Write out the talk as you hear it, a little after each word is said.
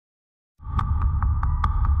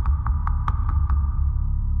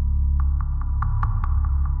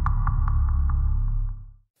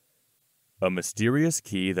A mysterious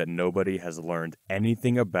key that nobody has learned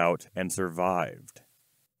anything about and survived.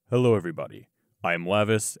 Hello everybody, I am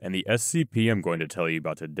Lavis, and the SCP I'm going to tell you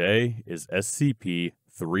about today is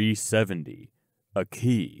SCP-370, a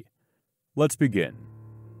key. Let's begin.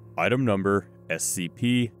 Item number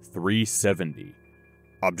SCP-370.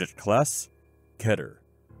 Object Class: Keter.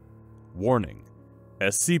 Warning: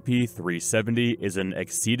 SCP-370 is an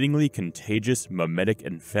exceedingly contagious memetic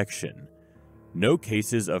infection. No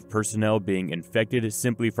cases of personnel being infected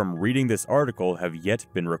simply from reading this article have yet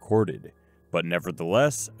been recorded, but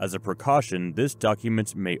nevertheless, as a precaution, this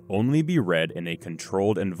document may only be read in a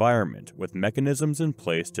controlled environment with mechanisms in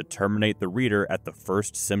place to terminate the reader at the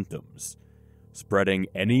first symptoms. Spreading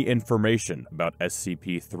any information about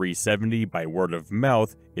SCP-370 by word of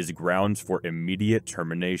mouth is grounds for immediate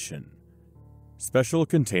termination. Special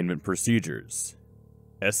Containment Procedures.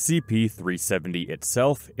 SCP-370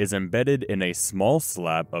 itself is embedded in a small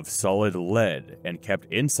slab of solid lead and kept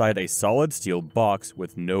inside a solid steel box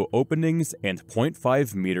with no openings and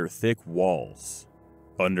 0.5 meter thick walls.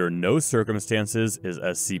 Under no circumstances is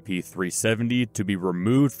SCP-370 to be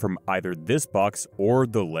removed from either this box or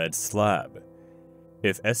the lead slab.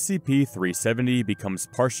 If SCP-370 becomes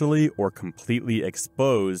partially or completely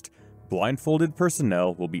exposed, blindfolded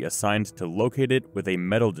personnel will be assigned to locate it with a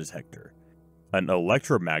metal detector. An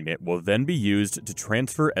electromagnet will then be used to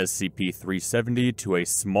transfer SCP-370 to a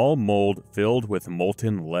small mold filled with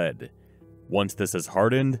molten lead. Once this is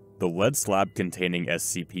hardened, the lead slab containing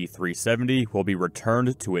SCP-370 will be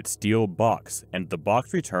returned to its steel box, and the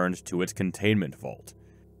box returned to its containment vault.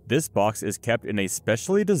 This box is kept in a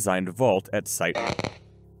specially designed vault at Site.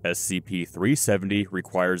 SCP-370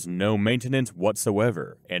 requires no maintenance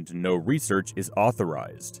whatsoever, and no research is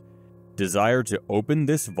authorized. Desire to open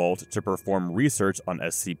this vault to perform research on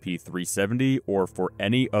SCP-370 or for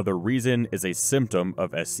any other reason is a symptom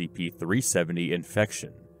of SCP-370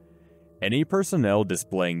 infection. Any personnel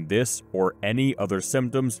displaying this or any other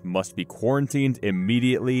symptoms must be quarantined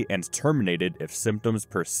immediately and terminated if symptoms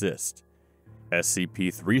persist.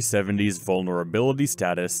 SCP-370's vulnerability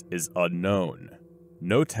status is unknown.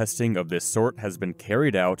 No testing of this sort has been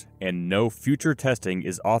carried out, and no future testing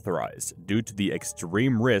is authorized due to the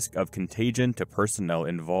extreme risk of contagion to personnel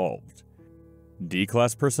involved.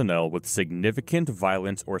 D-Class personnel with significant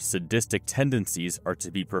violent or sadistic tendencies are to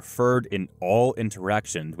be preferred in all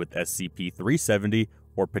interactions with SCP-370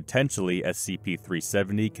 or potentially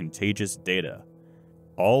SCP-370 contagious data.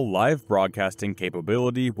 All live broadcasting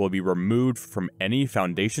capability will be removed from any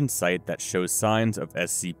Foundation site that shows signs of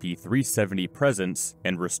SCP-370 presence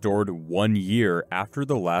and restored 1 year after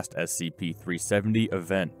the last SCP-370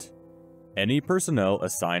 event. Any personnel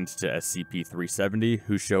assigned to SCP-370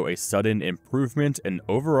 who show a sudden improvement in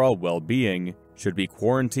overall well-being should be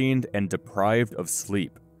quarantined and deprived of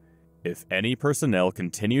sleep. If any personnel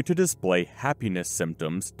continue to display happiness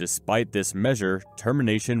symptoms despite this measure,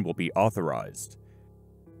 termination will be authorized.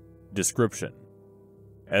 Description: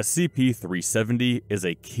 SCP-370 is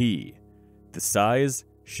a key. The size,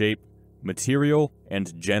 shape, material,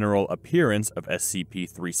 and general appearance of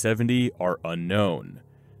SCP-370 are unknown.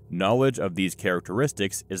 Knowledge of these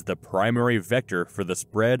characteristics is the primary vector for the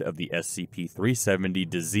spread of the SCP-370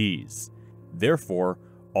 disease. Therefore,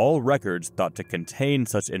 all records thought to contain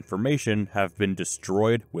such information have been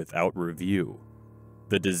destroyed without review.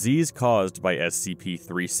 The disease caused by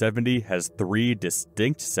SCP-370 has 3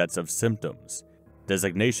 distinct sets of symptoms,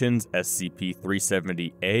 designations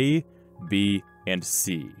SCP-370-A, B, and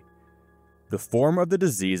C. The form of the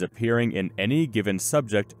disease appearing in any given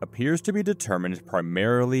subject appears to be determined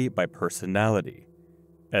primarily by personality.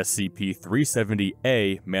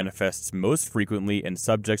 SCP-370-A manifests most frequently in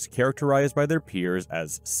subjects characterized by their peers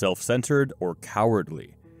as self-centered or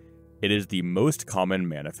cowardly. It is the most common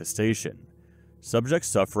manifestation. Subjects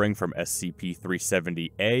suffering from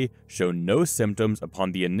SCP-370-A show no symptoms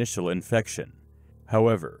upon the initial infection.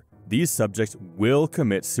 However, these subjects will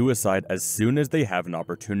commit suicide as soon as they have an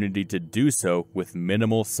opportunity to do so with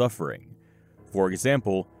minimal suffering. For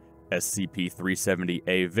example,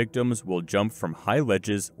 SCP-370-A victims will jump from high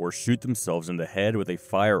ledges or shoot themselves in the head with a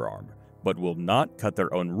firearm, but will not cut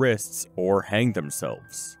their own wrists or hang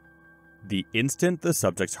themselves. The instant the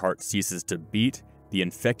subject's heart ceases to beat, the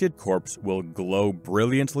infected corpse will glow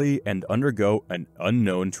brilliantly and undergo an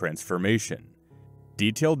unknown transformation.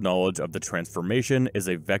 Detailed knowledge of the transformation is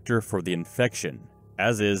a vector for the infection,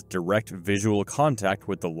 as is direct visual contact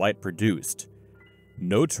with the light produced.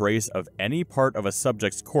 No trace of any part of a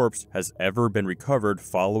subject's corpse has ever been recovered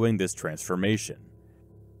following this transformation.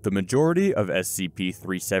 The majority of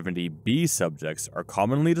SCP-370-B subjects are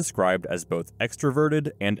commonly described as both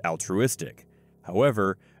extroverted and altruistic.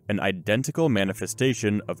 However, an identical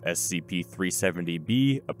manifestation of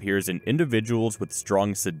SCP-370-B appears in individuals with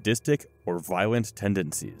strong sadistic or violent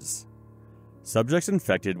tendencies. Subjects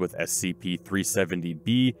infected with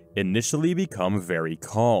SCP-370-B initially become very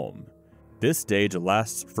calm. This stage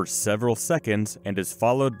lasts for several seconds and is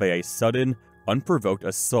followed by a sudden, unprovoked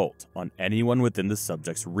assault on anyone within the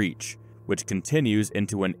subject's reach, which continues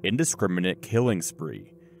into an indiscriminate killing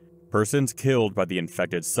spree. Persons killed by the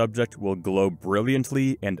infected subject will glow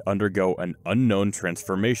brilliantly and undergo an unknown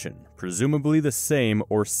transformation, presumably the same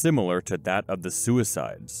or similar to that of the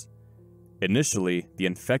suicides. Initially, the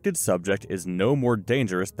infected subject is no more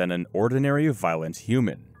dangerous than an ordinary violent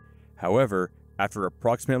human. However, after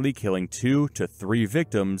approximately killing 2 to 3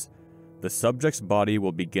 victims, the subject's body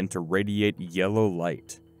will begin to radiate yellow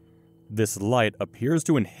light. This light appears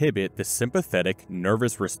to inhibit the sympathetic,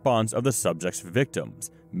 nervous response of the subject's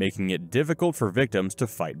victims, making it difficult for victims to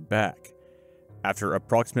fight back. After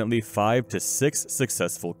approximately 5 to 6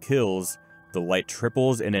 successful kills, the light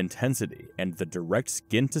triples in intensity and the direct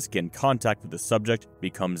skin-to-skin contact with the subject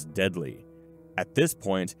becomes deadly. At this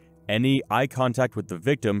point, any eye contact with the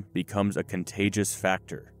victim becomes a contagious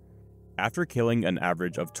factor. After killing an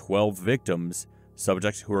average of 12 victims,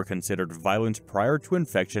 subjects who are considered violent prior to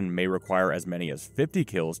infection may require as many as 50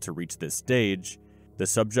 kills to reach this stage. The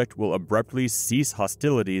subject will abruptly cease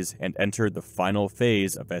hostilities and enter the final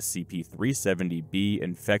phase of SCP-370-B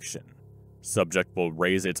infection. Subject will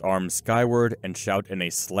raise its arms skyward and shout in a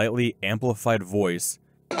slightly amplified voice,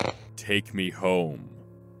 "Take me home."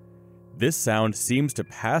 This sound seems to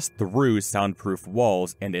pass through soundproof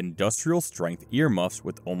walls and industrial-strength earmuffs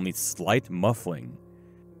with only slight muffling.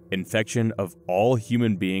 Infection of all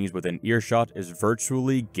human beings within earshot is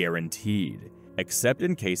virtually guaranteed, except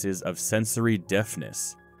in cases of sensory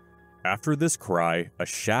deafness. After this cry, a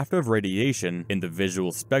shaft of radiation in the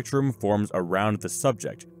visual spectrum forms around the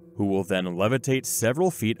subject, who will then levitate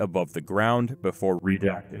several feet above the ground before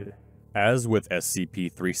redacted. As with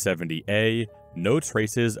SCP-370-A, no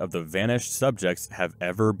traces of the vanished subjects have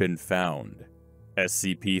ever been found.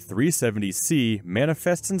 SCP-370-C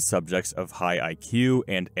manifests in subjects of high IQ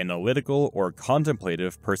and analytical or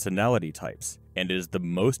contemplative personality types, and is the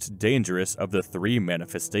most dangerous of the 3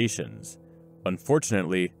 manifestations.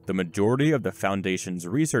 Unfortunately, the majority of the Foundation's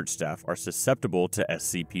research staff are susceptible to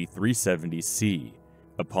SCP-370-C.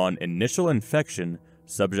 Upon initial infection,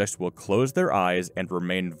 subjects will close their eyes and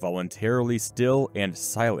remain voluntarily still and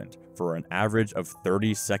silent for an average of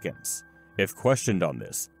 30 seconds. If questioned on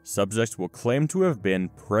this, subjects will claim to have been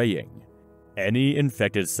praying. Any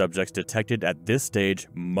infected subjects detected at this stage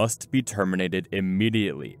must be terminated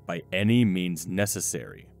immediately by any means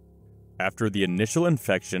necessary. After the initial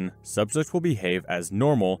infection, subjects will behave as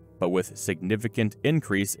normal, but with significant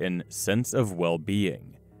increase in sense of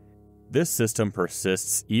well-being. This system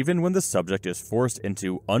persists even when the subject is forced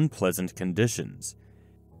into unpleasant conditions.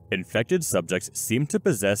 Infected subjects seem to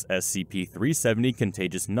possess SCP-370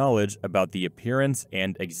 contagious knowledge about the appearance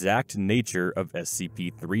and exact nature of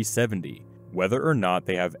SCP-370, whether or not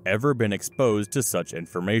they have ever been exposed to such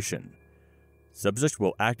information. Subjects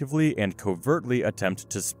will actively and covertly attempt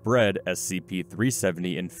to spread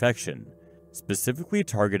SCP-370 infection, specifically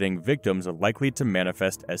targeting victims likely to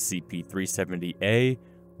manifest SCP-370-A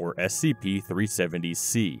or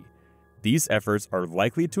SCP-370-C. These efforts are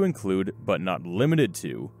likely to include, but not limited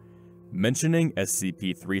to, mentioning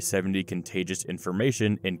SCP-370 contagious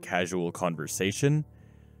information in casual conversation,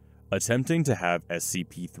 attempting to have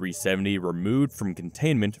SCP-370 removed from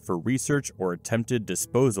containment for research or attempted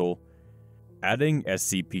disposal, adding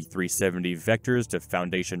SCP-370 vectors to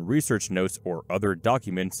Foundation research notes or other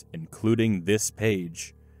documents, including this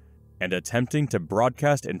page, and attempting to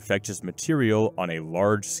broadcast infectious material on a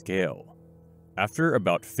large scale. After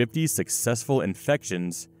about 50 successful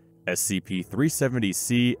infections,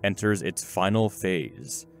 SCP-370-C enters its final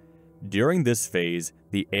phase. During this phase,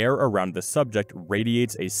 the air around the subject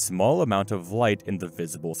radiates a small amount of light in the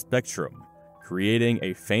visible spectrum, creating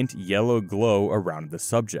a faint yellow glow around the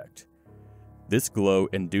subject. This glow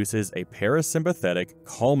induces a parasympathetic,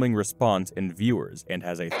 calming response in viewers and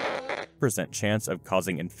has a 30% chance of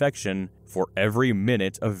causing infection for every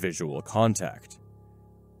minute of visual contact.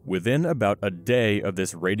 Within about a day of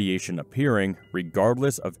this radiation appearing,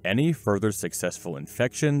 regardless of any further successful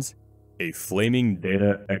infections, a flaming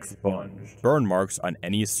data expunged burn marks on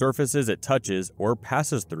any surfaces it touches or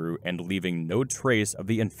passes through and leaving no trace of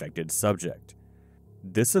the infected subject.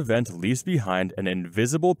 This event leaves behind an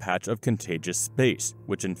invisible patch of contagious space,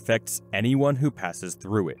 which infects anyone who passes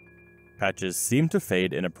through it. Patches seem to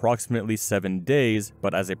fade in approximately 7 days,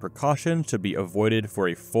 but as a precaution to be avoided for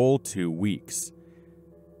a full 2 weeks.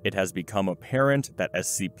 It has become apparent that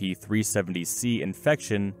SCP-370-C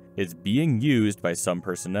infection is being used by some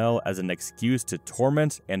personnel as an excuse to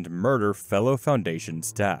torment and murder fellow Foundation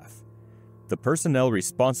staff. The personnel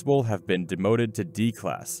responsible have been demoted to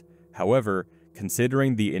D-Class. However,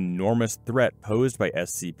 considering the enormous threat posed by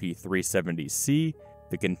SCP-370-C,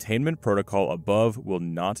 the containment protocol above will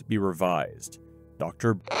not be revised.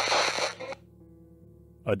 Dr.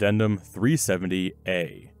 Addendum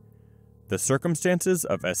 370-A. The circumstances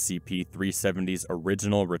of SCP-370's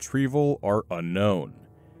original retrieval are unknown.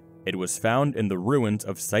 It was found in the ruins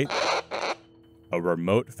of Site, a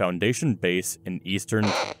remote Foundation base in eastern.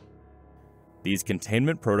 These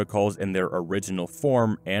containment protocols in their original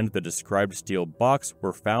form and the described steel box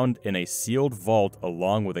were found in a sealed vault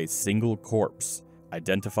along with a single corpse,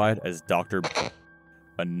 identified as Dr.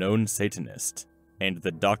 a known Satanist, and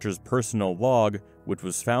the doctor's personal log, which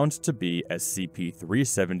was found to be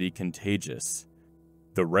SCP-370 contagious.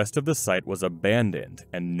 The rest of the site was abandoned,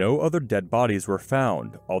 and no other dead bodies were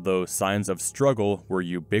found, although signs of struggle were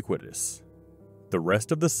ubiquitous. The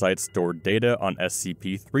rest of the site stored data on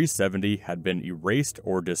SCP-370 had been erased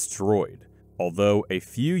or destroyed, although a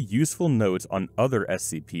few useful notes on other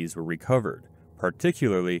SCPs were recovered,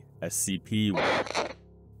 particularly SCP.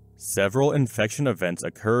 Several infection events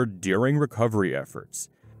occurred during recovery efforts.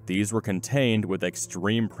 These were contained with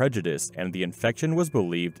extreme prejudice, and the infection was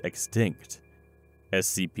believed extinct.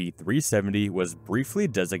 SCP-370 was briefly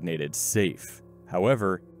designated safe.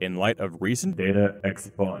 However, in light of recent data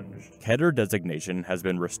expunged, Keter designation has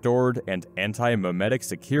been restored and anti-memetic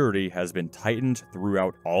security has been tightened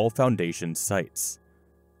throughout all Foundation sites.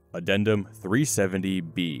 Addendum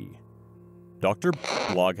 370-B. Dr.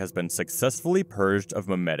 log has been successfully purged of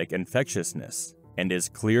memetic infectiousness and is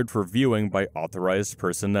cleared for viewing by authorized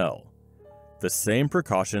personnel. The same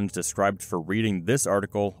precautions described for reading this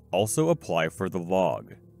article also apply for the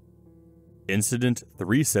log. Incident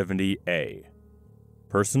 370-A.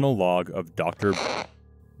 Personal log of Dr.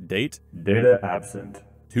 Date: Data absent.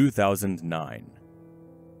 2009.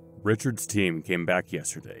 Richard's team came back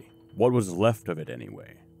yesterday. What was left of it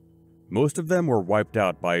anyway? Most of them were wiped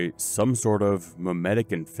out by some sort of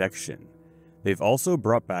memetic infection. They've also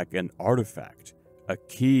brought back an artifact, a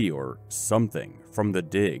key or something, from the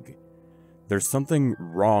dig. There's something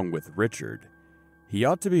wrong with Richard. He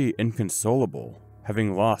ought to be inconsolable,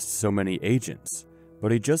 having lost so many agents,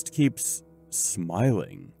 but he just keeps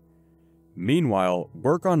smiling. Meanwhile,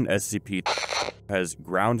 work on SCP has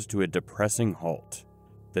ground to a depressing halt.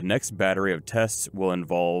 The next battery of tests will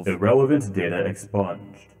involve irrelevant data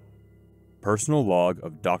expunged. Personal log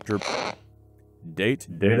of Dr. Date: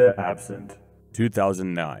 Data absent.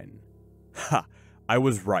 2009. Ha! I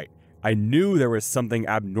was right. I knew there was something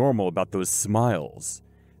abnormal about those smiles.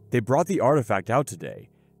 They brought the artifact out today.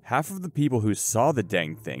 Half of the people who saw the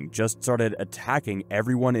dang thing just started attacking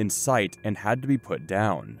everyone in sight and had to be put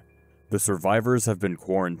down. The survivors have been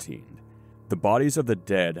quarantined. The bodies of the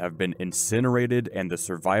dead have been incinerated and the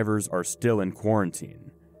survivors are still in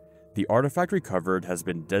quarantine. The artifact recovered has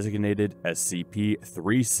been designated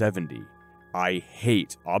SCP-370. I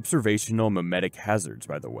hate observational memetic hazards,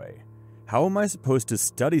 by the way. How am I supposed to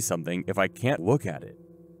study something if I can't look at it?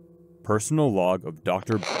 Personal log of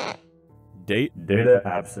Dr. Date: Data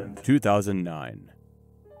absent. 2009.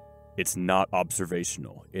 It's not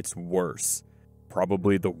observational, it's worse.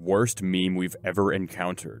 Probably the worst meme we've ever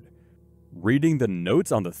encountered. Reading the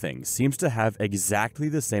notes on the thing seems to have exactly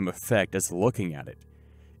the same effect as looking at it.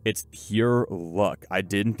 It's pure luck I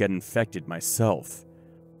didn't get infected myself.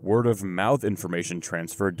 Word of mouth information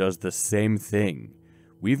transfer does the same thing.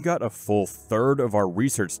 We've got a full third of our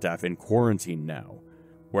research staff in quarantine now,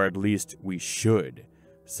 or at least we should.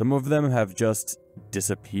 Some of them have just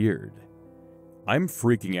disappeared. I'm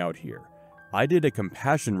freaking out here. I did a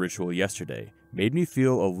compassion ritual yesterday, made me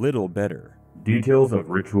feel a little better. Details of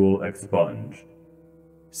ritual expunged.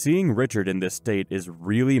 Seeing Richard in this state is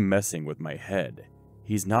really messing with my head.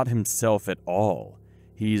 He's not himself at all.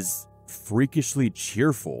 He's freakishly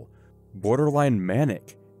cheerful, borderline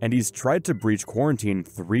manic, and he's tried to breach quarantine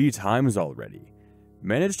 3 times already.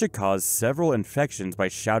 Managed to cause several infections by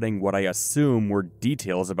shouting what I assume were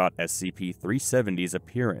details about SCP-370's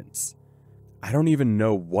appearance. I don't even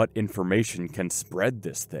know what information can spread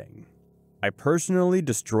this thing. I personally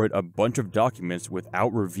destroyed a bunch of documents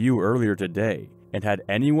without review earlier today, and had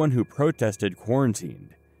anyone who protested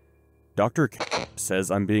quarantined. Dr. says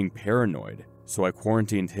I'm being paranoid, so I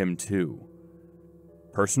quarantined him too.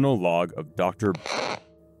 Personal log of Dr.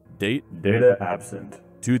 Date: Data absent.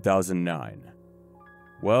 2009.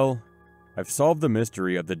 Well, I've solved the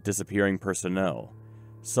mystery of the disappearing personnel.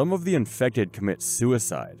 Some of the infected commit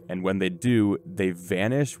suicide, and when they do, they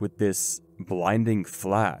vanish with this blinding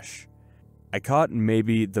flash. I caught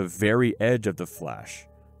maybe the very edge of the flash.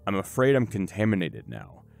 I'm afraid I'm contaminated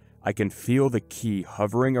now. I can feel the key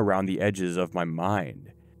hovering around the edges of my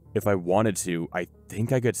mind. If I wanted to, I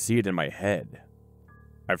think I could see it in my head.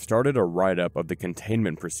 I've started a write-up of the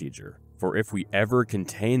containment procedure, for if we ever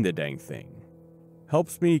contain the dang thing.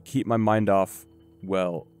 Helps me keep my mind off,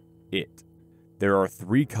 well, it. There are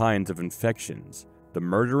 3 kinds of infections: the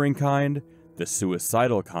murdering kind, the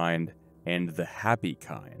suicidal kind, and the happy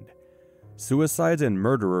kind. Suicides and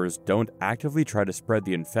murderers don't actively try to spread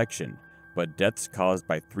the infection, but deaths caused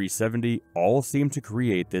by 370 all seem to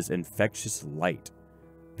create this infectious light.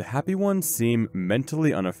 The happy ones seem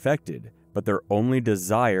mentally unaffected, but their only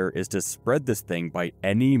desire is to spread this thing by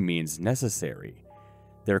any means necessary.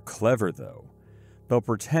 They're clever though. They'll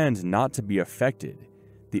pretend not to be affected.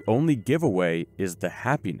 The only giveaway is the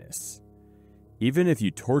happiness. Even if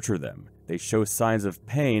you torture them, they show signs of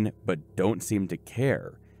pain but don't seem to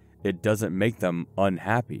care. It doesn't make them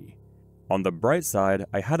unhappy. On the bright side,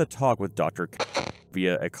 I had a talk with Dr.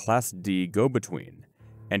 via a Class D go-between,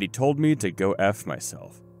 and he told me to go F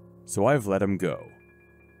myself, so I've let him go.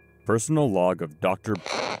 Personal log of Dr.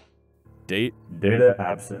 Date, data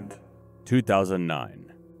absent,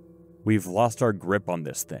 2009. We've lost our grip on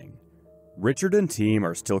this thing. Richard and team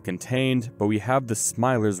are still contained, but we have the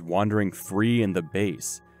Smilers wandering free in the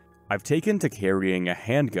base. I've taken to carrying a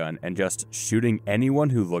handgun and just shooting anyone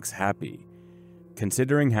who looks happy.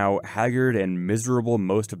 Considering how haggard and miserable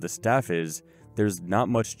most of the staff is, there's not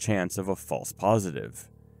much chance of a false positive.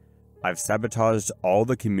 I've sabotaged all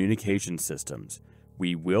the communication systems.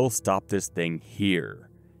 We will stop this thing here.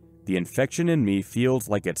 The infection in me feels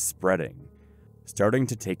like it's spreading, starting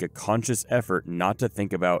to take a conscious effort not to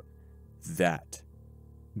think about that.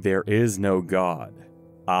 There is no God.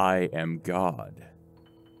 I am God.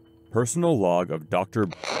 Personal log of Dr.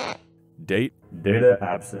 Date, data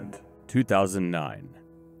absent, 2009.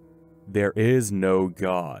 There is no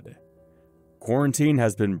God. Quarantine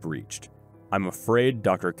has been breached. I'm afraid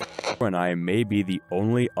Dr. and I may be the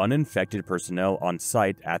only uninfected personnel on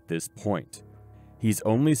site at this point. He's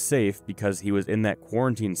only safe because he was in that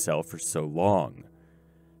quarantine cell for so long.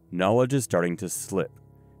 Knowledge is starting to slip.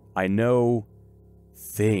 I know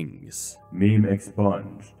things. Meme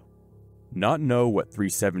expunged. Not know what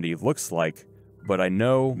 370 looks like, but I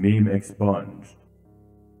know meme expunged.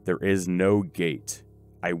 There is no gate.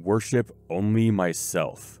 I worship only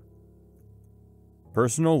myself.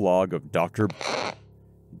 Personal log of Dr.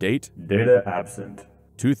 Date, data absent,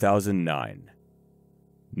 2009.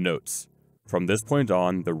 Notes. From this point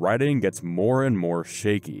on, the writing gets more and more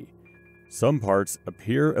shaky. Some parts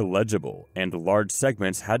appear illegible, and large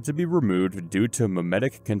segments had to be removed due to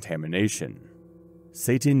memetic contamination.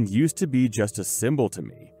 Satan used to be just a symbol to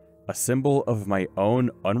me, a symbol of my own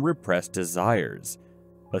unrepressed desires,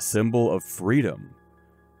 a symbol of freedom.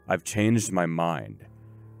 I've changed my mind.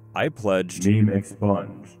 I pledged meme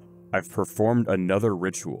expunged. I've performed another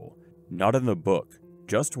ritual, not in the book,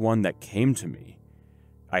 just one that came to me.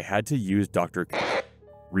 I had to use Dr.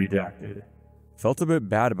 Redacted. Felt a bit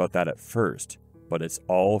bad about that at first, but it's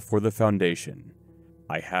all for the Foundation.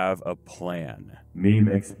 I have a plan. Meme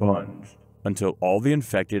expunged. Until all the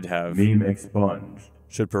infected have meme expunged.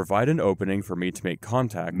 Should provide an opening for me to make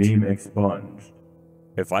contact. Meme expunged.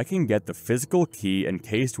 If I can get the physical key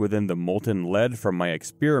encased within the molten lead from my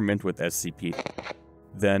experiment with SCP,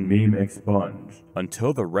 then meme expunged.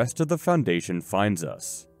 Until the rest of the Foundation finds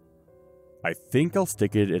us. I think I'll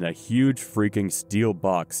stick it in a huge freaking steel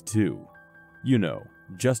box too. You know,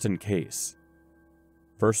 just in case.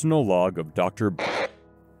 Personal log of Dr.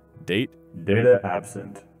 Date, data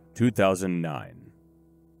absent, 2009.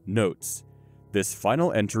 Notes. This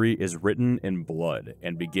final entry is written in blood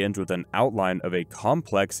and begins with an outline of a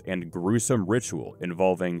complex and gruesome ritual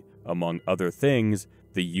involving, among other things,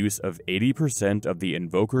 the use of 80% of the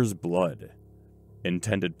invoker's blood.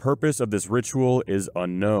 Intended purpose of this ritual is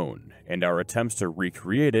unknown, and our attempts to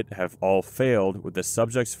recreate it have all failed, with the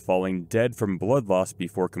subjects falling dead from blood loss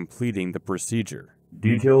before completing the procedure.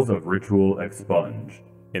 Details of ritual expunged.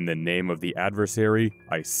 In the name of the adversary,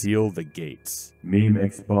 I seal the gates. Meme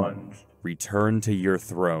expunged. Return to your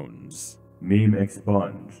thrones. Meme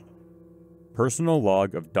expunged. Personal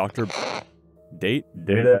log of Dr. Date,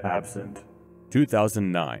 data absent,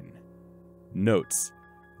 2009. Notes.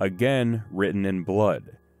 Again written in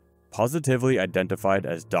blood. Positively identified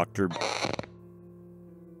as Dr.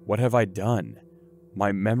 What have I done?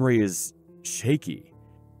 My memory is shaky.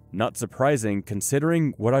 Not surprising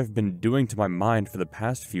considering what I've been doing to my mind for the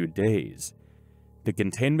past few days. The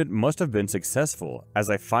containment must have been successful, as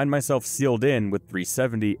I find myself sealed in with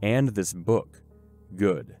 370 and this book.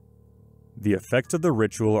 Good. The effects of the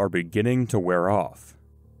ritual are beginning to wear off.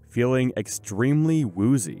 Feeling extremely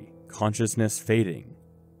woozy, consciousness fading.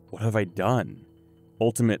 What have I done?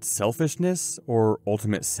 Ultimate selfishness or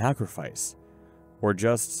ultimate sacrifice? Or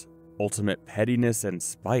just ultimate pettiness and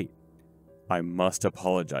spite? I must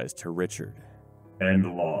apologize to Richard. End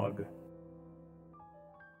log.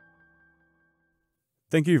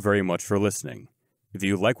 Thank you very much for listening. If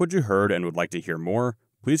you like what you heard and would like to hear more,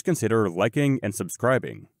 please consider liking and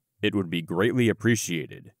subscribing. It would be greatly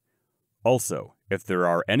appreciated. Also, if there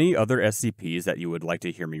are any other SCPs that you would like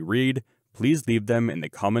to hear me read, please leave them in the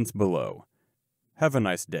comments below. Have a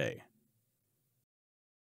nice day.